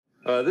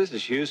This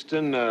is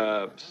Houston.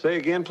 Say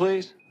again,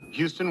 please.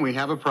 Houston, we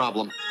have a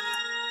problem.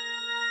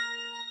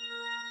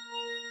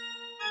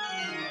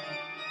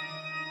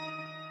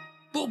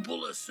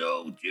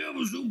 População,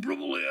 temos um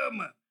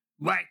problema.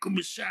 Vai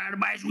começar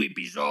mais um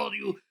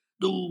episódio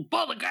do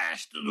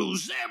podcast do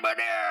Zé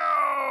Manel.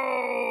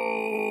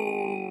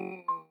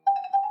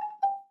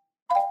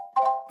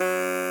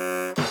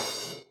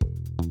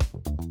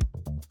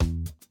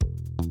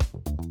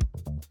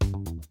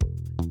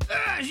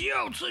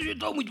 Sejam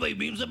então muito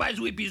bem-vindos a mais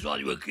um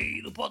episódio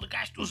aqui do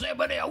podcast do Zé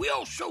Manel.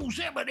 Eu sou o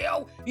Zé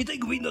Manel e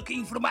tenho vindo aqui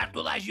informar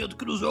toda a gente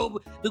que nos ouve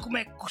de como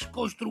é que se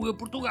construiu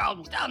Portugal.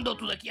 Andou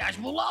tudo aqui às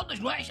bolonas,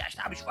 não é? Já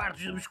estávamos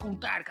fartos de nos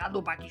contar que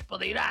andou para aqui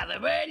espadeirada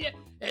velha.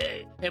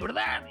 É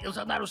verdade, eles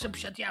andaram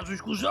sempre chateados uns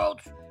com os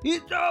outros.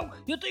 Então,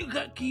 eu tenho que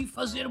aqui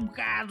fazer um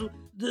bocado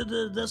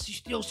de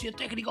assistência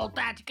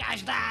técnico-tática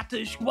às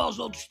datas, como aos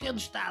outros tendo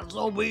estado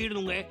a ouvir,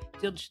 não é?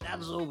 Tendo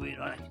estado a ouvir.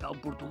 Olha, aqui está um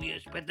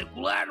português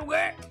espetacular, não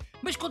é?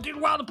 Mas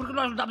continuando, porque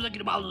nós não estamos aqui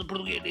numa aula de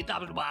português, nem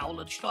estamos numa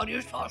aula de história,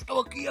 eu só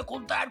estou aqui a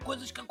contar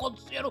coisas que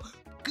aconteceram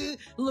que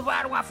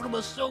levaram à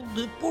formação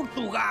de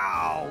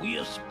Portugal. E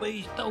esse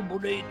país tão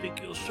bonito em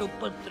que eu sou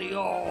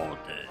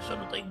patriota. Só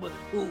não tenho uma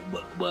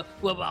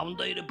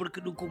bandeira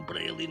porque não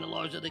comprei ali na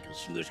loja daqueles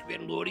senhores que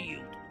vieram do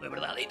Oriente, não é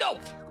verdade? Então,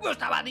 como eu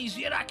estava a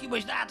dizer, há aqui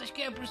umas datas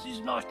que é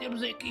preciso nós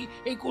termos aqui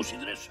em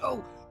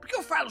consideração. Porque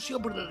eu falo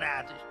sempre de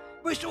datas,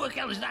 mas são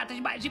aquelas datas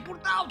mais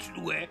importantes,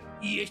 não é?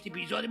 E este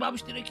episódio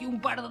vamos ter aqui um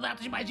par de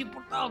datas mais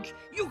importantes.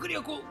 E eu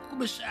queria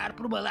começar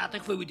por uma data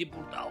que foi muito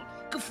importante,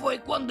 que foi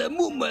quando a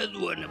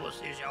Mumadona,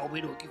 vocês já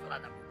ouviram aqui falar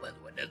da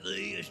Mumadona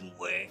Dias,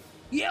 não é?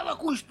 E ela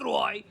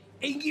constrói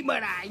em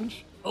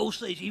Guimarães, ou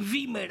seja, em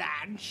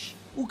Vimarães,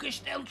 o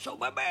castelo de São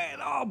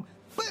Mamede,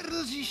 para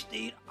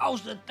resistir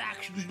aos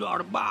ataques dos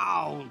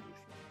normandos.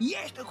 E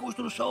esta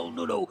construção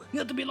durou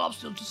entre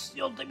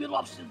 1960 e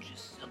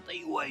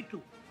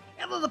 1968.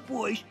 Ela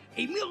depois,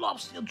 em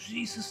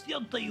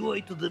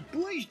 1968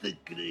 depois de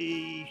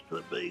Cristo,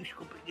 amigos,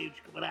 companheiros,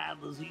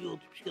 camaradas e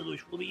outros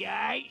pescadores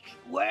fluviais,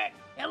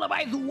 ela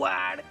vai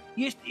doar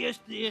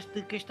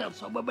este castelo de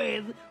São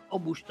Mamede ao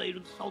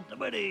mosteiro de Santa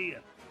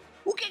Maria.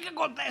 O que é que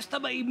acontece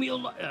também em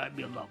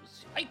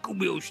 1900? Ai,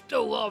 como eu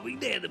estou, homem,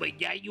 10 da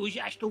manhã e eu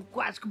já estou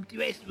quase como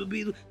tivesse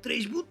bebido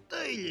 3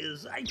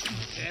 botelhas. Ai,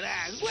 que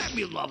caralho, não é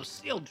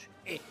 1900,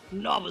 é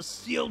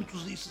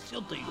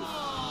 961.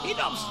 Em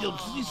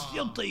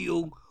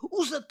 961,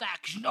 os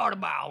ataques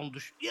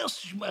normandos,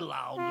 esses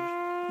malandros,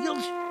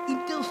 eles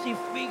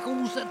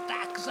intensificam os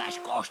ataques às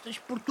costas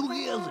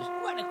portuguesas.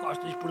 Não era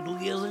costas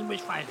portuguesas, mas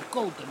faz de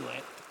conta, não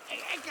é?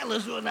 É aquela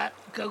zona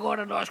que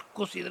agora nós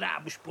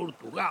consideramos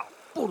Portugal.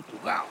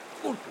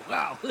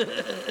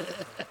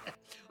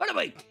 Ora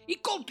bem, e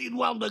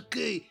continuando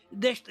aqui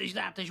destas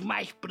datas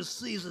mais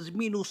precisas e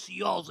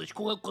minuciosas,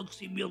 com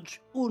acontecimentos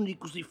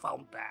únicos e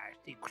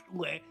fantásticos,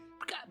 não é?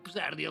 Porque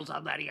apesar deles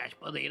andarem à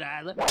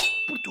espadeirada,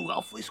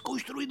 Portugal foi-se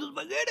construído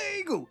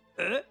devagarinho.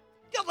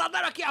 Eles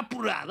andaram aqui à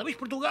porrada, mas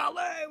Portugal,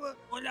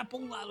 olhar para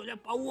um lado, olhar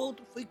para o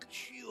outro, foi que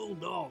desceu,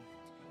 não.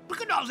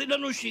 Porque nós ainda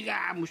não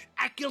chegámos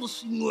àquele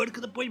senhor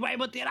que depois vai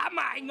bater à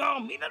mãe,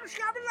 homem, ainda não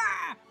chegámos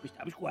lá. Mas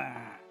estamos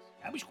quase.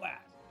 Há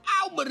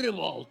uma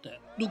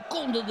revolta do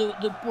Conde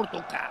de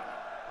Portucalense,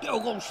 que é o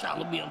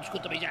Gonçalo Mendes, que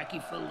eu também já aqui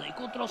falei,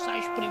 contra o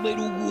Sais I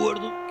o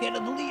Gordo, que era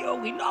de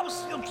Leão, em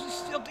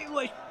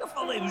 962. Eu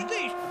falei-vos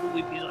disto no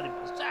episódio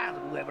passado,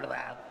 não é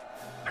verdade?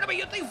 Ora bem,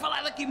 eu tenho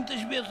falado aqui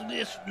muitas vezes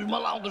dos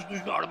malandros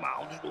dos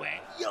normandos, não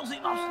é? E eles em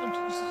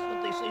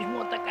 966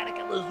 vão atacar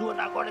aquela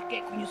zona agora que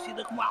é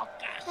conhecida como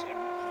Alcácer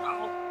do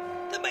Sal.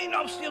 Também em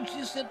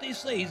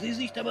 966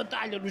 existe a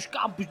batalha nos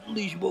campos de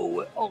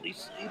Lisboa, ao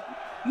Liceu,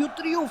 e o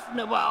triunfo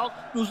naval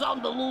dos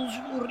andaluzes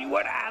no Rio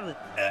Arade.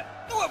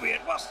 Estão a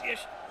ver,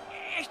 vocês,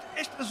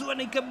 esta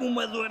zona em que a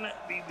Mumadona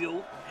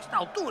viveu, esta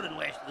altura,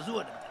 não é esta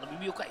zona, porque ela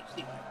viveu cá em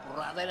cima, a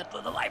porrada era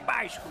toda lá em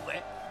baixo, não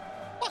é?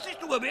 Vocês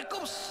estão a ver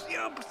como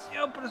sempre,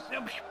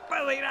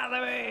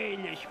 espadeirada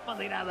velha.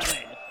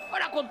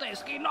 Ora,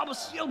 acontece que em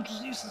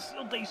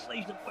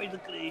 966 depois de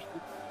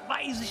Cristo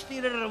vai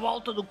existir a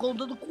revolta do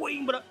Conde de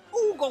Coimbra,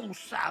 o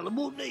Gonçalo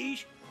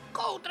Muniz,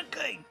 contra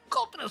quem?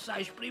 Contra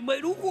Sais I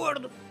o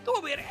Gordo. Estão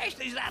a ver,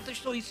 estas datas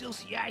são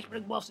essenciais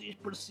para que vocês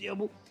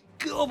percebam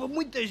que houve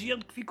muita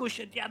gente que ficou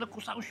chateada com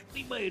o Sais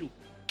I,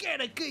 quer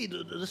aqui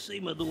de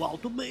cima do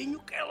Alto Minho,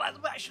 quer lá de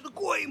baixo de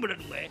Coimbra,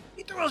 não é?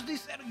 Então eles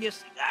disseram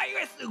assim,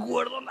 esse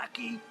gordo anda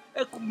aqui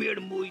a comer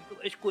muito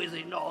as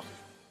coisas nossas,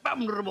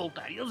 vamos nos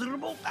revoltar. E eles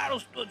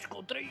revoltaram-se todos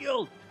contra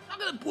ele. Só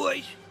que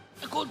depois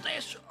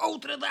acontece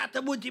outra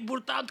data muito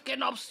importante, que é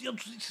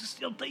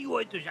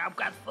 968. Eu já há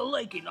bocado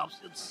falei que em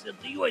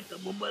 968 a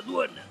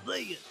Mumadona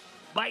Dias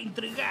vai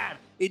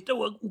entregar então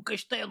o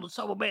castelo de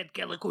São Mamede,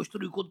 que ela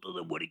construiu com todo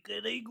amor e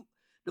carinho,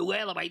 não é?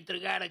 Ela vai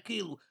entregar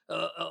aquilo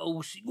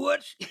aos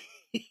senhores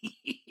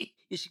e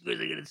os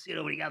senhores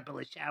agradeceram, obrigado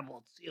pela chave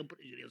de sempre,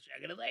 a gerência já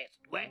agradece,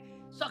 não é?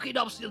 Só que em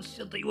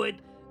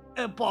 968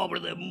 a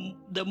pobre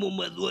da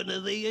Mumadona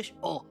Dias,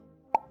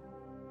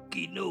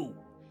 quinou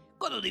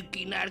Quando eu digo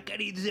quinar,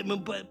 queria dizer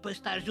mesmo para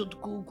estar junto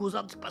com os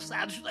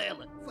antepassados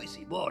dela. Foi-se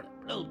embora,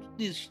 pronto,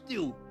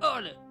 desistiu.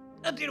 Ora,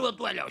 atirou a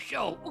toalha ao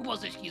chão, o que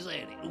vocês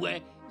quiserem, não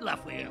é? E lá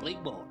foi ela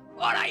embora.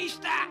 Ora, aí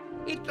está!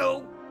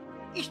 Então,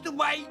 isto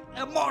vai,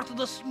 a morte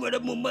da senhora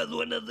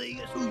Mamadona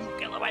Dias, o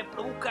que ela vai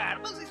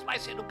provocar, mas isso vai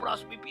ser no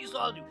próximo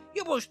episódio.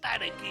 Eu vou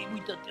estar aqui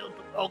muito atento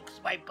ao que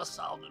se vai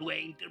passando, não é?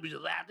 Em termos de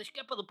datas,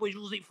 que é para depois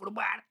vos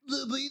informar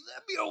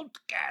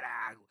devidamente,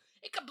 caralho.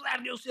 É que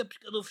apesar de eu ser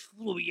pescador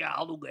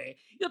fluvial, não é?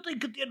 Eu tenho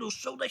que ter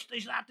noção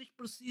destas datas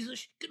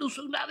precisas que não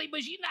são nada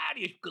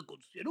imaginárias, porque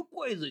aconteceram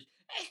coisas.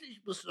 Estas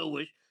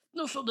pessoas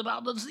não são de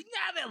balda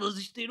desenhada, elas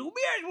existiram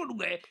mesmo,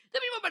 não é? Da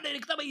mesma maneira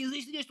que também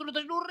existem as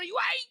trutas no rio.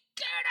 Ai,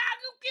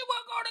 caralho, que eu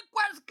agora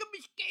quase que me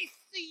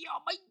esqueci,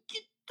 homem,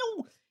 que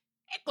tu...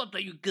 É que eu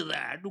tenho que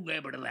dar, não é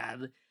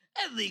verdade?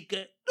 A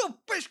dica do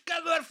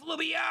pescador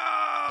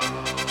fluvial!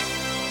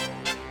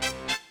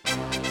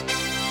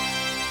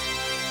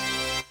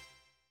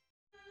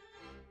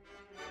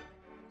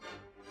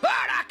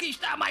 Ora, aqui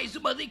está mais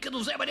uma dica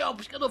do Zé Manuel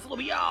Pescador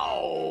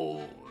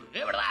Fluvial!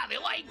 É verdade,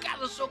 eu lá em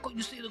casa sou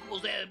conhecido como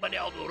Zé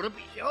Manuel do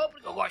Repichão,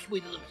 porque eu gosto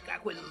muito de pescar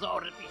coisas ao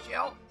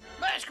repichão,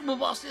 mas como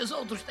vocês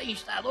outros têm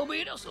estado a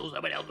ouvir, eu sou o Zé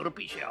Manuel do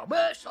Repichão,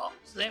 mas só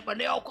Zé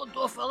Manuel quando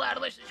estou a falar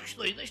destas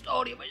questões da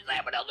história, mas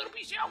Zé Manuel do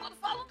Repichão quando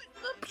falo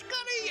da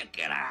pescaria,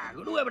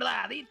 caralho, não é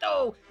verdade?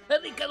 Então, a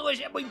dica de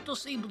hoje é muito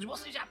simples,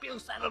 vocês já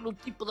pensaram no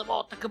tipo de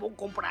bota que vão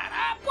comprar?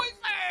 Ah, pois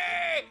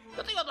é!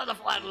 Eu tenho andado a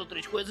falar de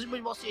outras coisas,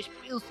 mas vocês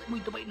pensem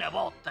muito bem na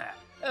bota.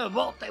 A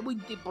bota é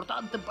muito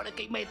importante para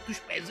quem mete os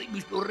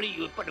pezinhos no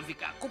rio para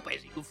ficar com o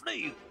pezinho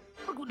frio.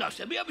 Porque nós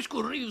sabemos que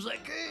os rios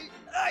aqui,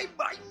 ai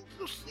mãe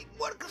do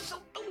senhor, que são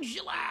tão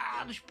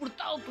gelados.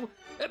 Portanto,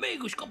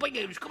 amigos,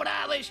 companheiros,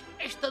 camaradas,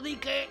 esta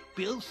dica é: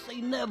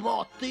 pensem na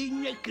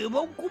botinha que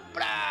vão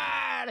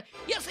comprar.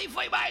 E assim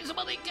foi mais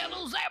uma dica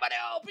do Zé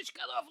Manuel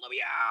Pescador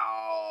Fluvial.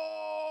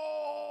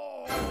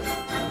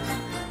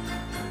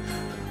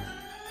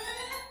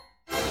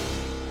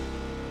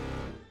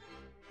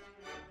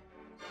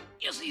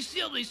 E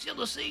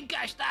sendo assim,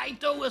 cá está,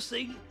 então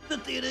assim, de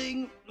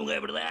terem, não é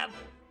verdade?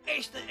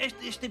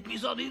 Este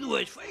episódio de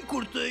hoje foi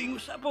curtinho,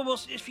 só para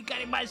vocês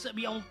ficarem mais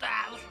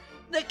ambientados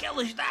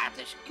naquelas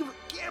datas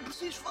que é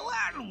preciso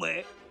falar, não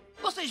é?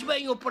 Vocês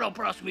venham para o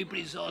próximo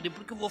episódio,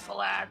 porque eu vou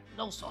falar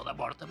não só da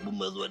morte da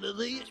Mamadona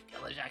Dias, porque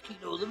ela já aqui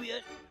não de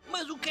vez,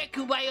 mas o que é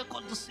que vai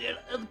acontecer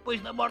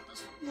depois da morte da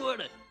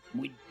senhora.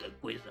 Muita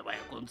coisa vai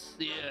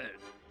acontecer.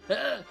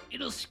 E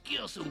não se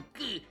esqueçam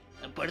que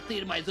a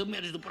partir mais ou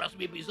menos do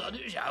próximo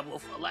episódio eu já vou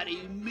falar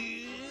em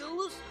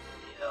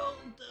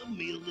 1060,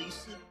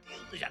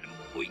 1070, já não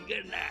me vou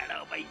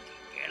enganar, oh bem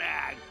que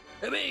caralho.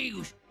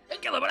 Amigos,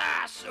 aquele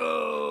abraço!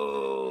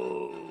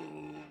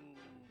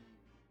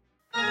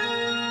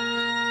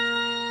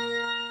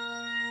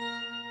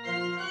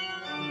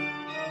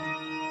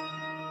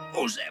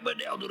 O Zé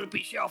Manuel do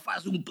Repichão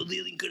faz um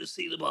pedido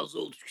encarecido aos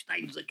outros que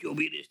estão-nos aqui a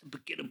ouvir este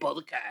pequeno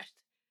podcast.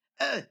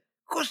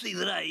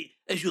 Considerei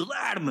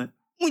ajudar-me.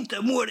 Muito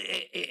amor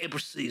é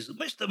preciso,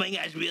 mas também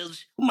às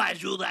vezes uma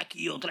ajuda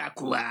aqui e outra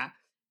acolá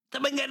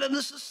também era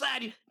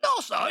necessário.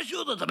 Não só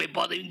ajuda, também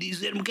podem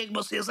dizer-me o que é que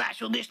vocês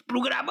acham deste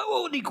programa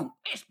único.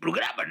 Este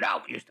programa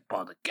não, este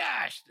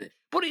podcast.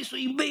 Por isso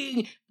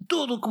enviem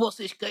tudo o que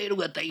vocês queiram,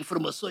 até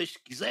informações se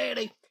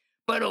quiserem,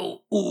 para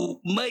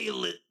o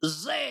mail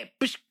Zé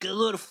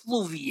Pescador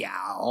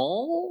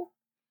Fluvial,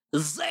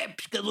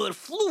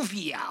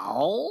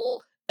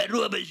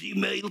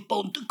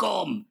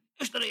 @gmail.com.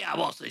 Eu estarei à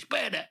vossa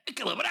espera.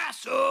 Aquele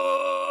abraço!